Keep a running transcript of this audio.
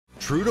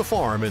true to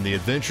form in the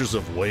adventures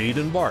of Wade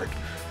and Bart.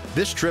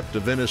 This trip to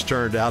Venice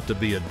turned out to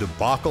be a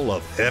debacle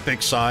of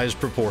epic-sized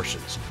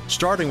proportions,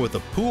 starting with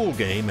a pool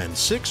game and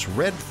 6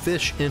 red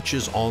fish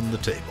inches on the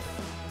table.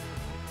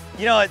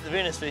 You know, at the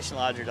Venice Fishing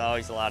Lodge, there's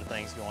always a lot of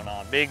things going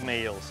on. Big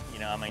meals, you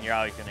know, I mean, you're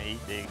always going to eat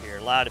big here.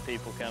 A lot of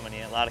people coming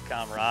in, a lot of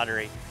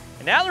camaraderie.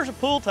 And now there's a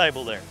pool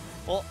table there.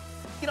 Well,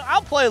 you know,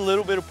 I'll play a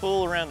little bit of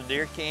pool around the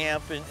deer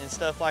camp and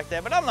stuff like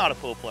that, but I'm not a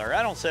pool player.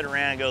 I don't sit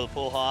around and go to the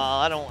pool hall.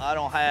 I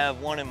don't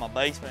have one in my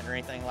basement or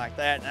anything like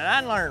that. And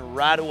I learned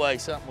right away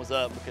something was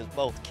up because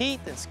both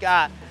Keith and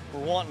Scott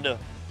were wanting to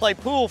play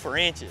pool for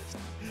inches.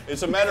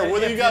 It's a matter of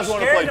whether you guys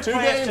want to play 2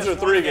 games or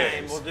 3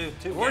 games. We'll do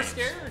 2 We're games.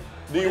 scared.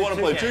 Do you want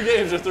to play 2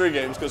 games or 3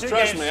 games? Because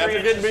trust me,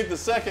 after 3 getting beat the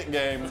 2nd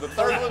game, the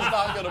 3rd one's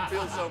not going to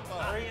feel so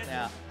fun.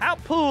 Now, how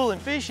pool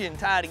and fishing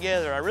tie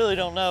together, I really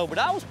don't know, but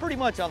I was pretty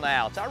much on the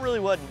outs. I really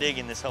wasn't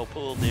digging this whole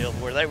pool deal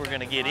where they were going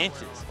to get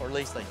inches, or at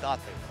least they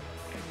thought they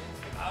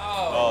were.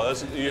 Oh,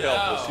 you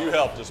helped us. You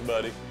helped us,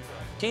 buddy.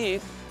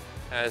 Keith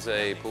has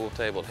a pool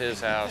table at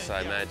his house.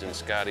 I imagine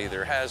Scott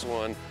either has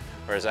one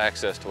or has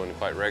access to one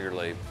quite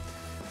regularly.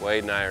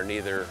 Wade and I are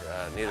neither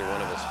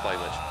one of us play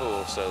much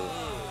pool, so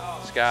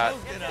Scott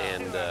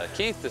and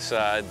Keith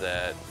decide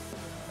that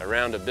a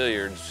round of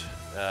billiards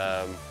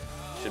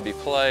should be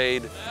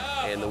played,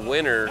 and the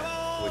winner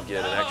would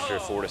get an extra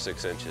 4 to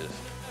 6 inches.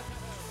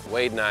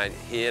 Wade and I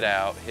hit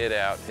out.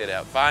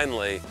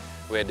 Finally,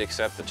 we had to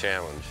accept the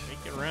challenge.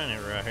 He can run it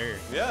right here.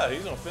 Yeah,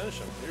 he's going to finish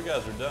them. You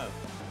guys are done.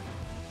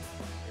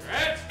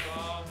 Scratch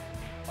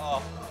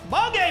ball.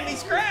 Ball game, he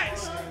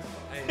scratched.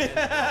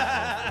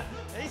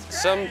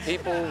 Some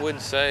people would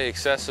say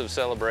excessive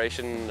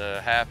celebration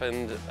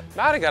happened.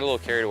 Might have got a little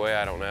carried away,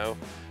 I don't know.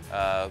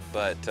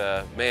 But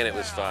man, it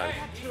was fun.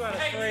 2 out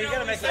of 3. You got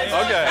to make that.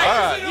 Okay, all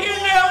right. You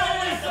know what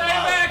we say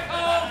back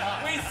home?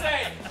 We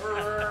say,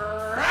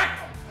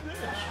 rack.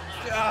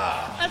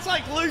 That's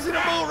like losing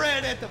a bull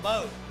red at the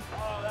boat.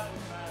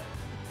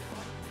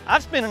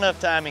 I've spent enough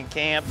time in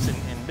camps and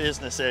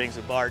business settings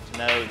with Bart to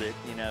know that,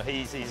 you know,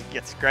 he's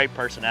gets a great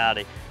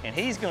personality, and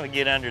he's going to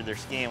get under their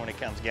skin when it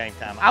comes game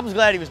time. I was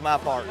glad he was my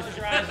partner.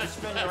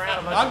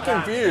 I'm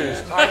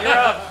confused. All right, you're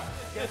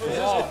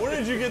up. Where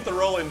did you get the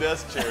rolling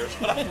desk chairs?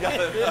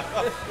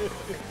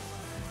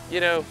 You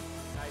know,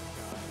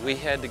 we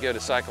had to go to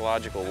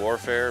psychological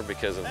warfare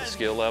because of the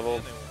skill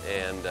level,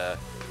 and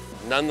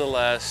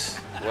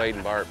nonetheless, Wade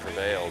and Bart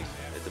prevailed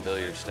at the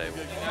billiards table.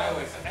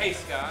 Hey,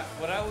 Scott,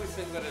 what I always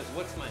think about is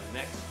what's my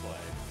next play?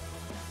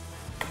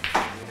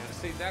 You know,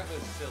 see, that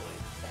was silly.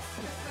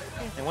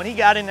 And when he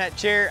got in that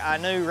chair, I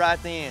knew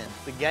right then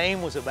the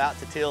game was about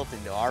to tilt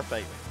into our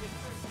favor.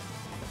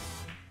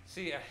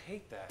 See, I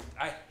hate that.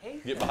 I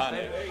hate Get that. behind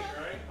it.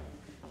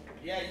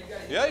 Yeah,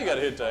 You got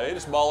to hit the 8.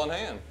 It's ball in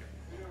hand.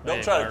 Don't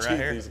Man, try to right cheat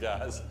here. these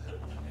guys.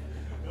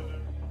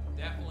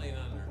 definitely an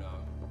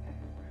underdog.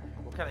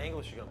 What kind of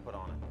English you going to put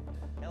on it?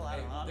 Hell, I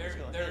don't know. I'm just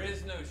gonna There hit it.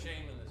 is no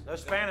shame in this. No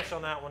Spanish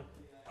on that one.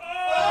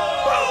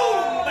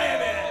 Oh,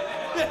 baby!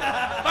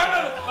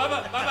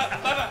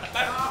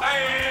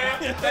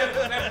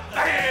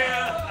 Hey,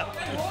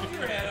 hold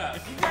your head up.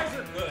 You guys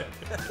are good.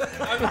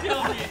 I'm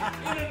telling you,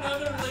 in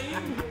another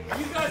league,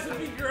 you guys would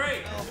be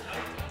great.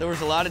 There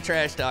was a lot of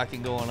trash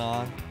talking going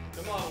on.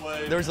 Come on,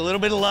 Wade. There was a little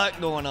bit of luck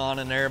going on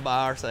in there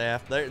by our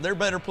staff. They're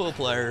better pool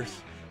players,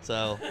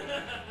 so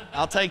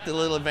I'll take the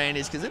little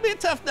advantage because it'll be a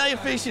tough day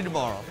of fishing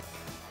tomorrow.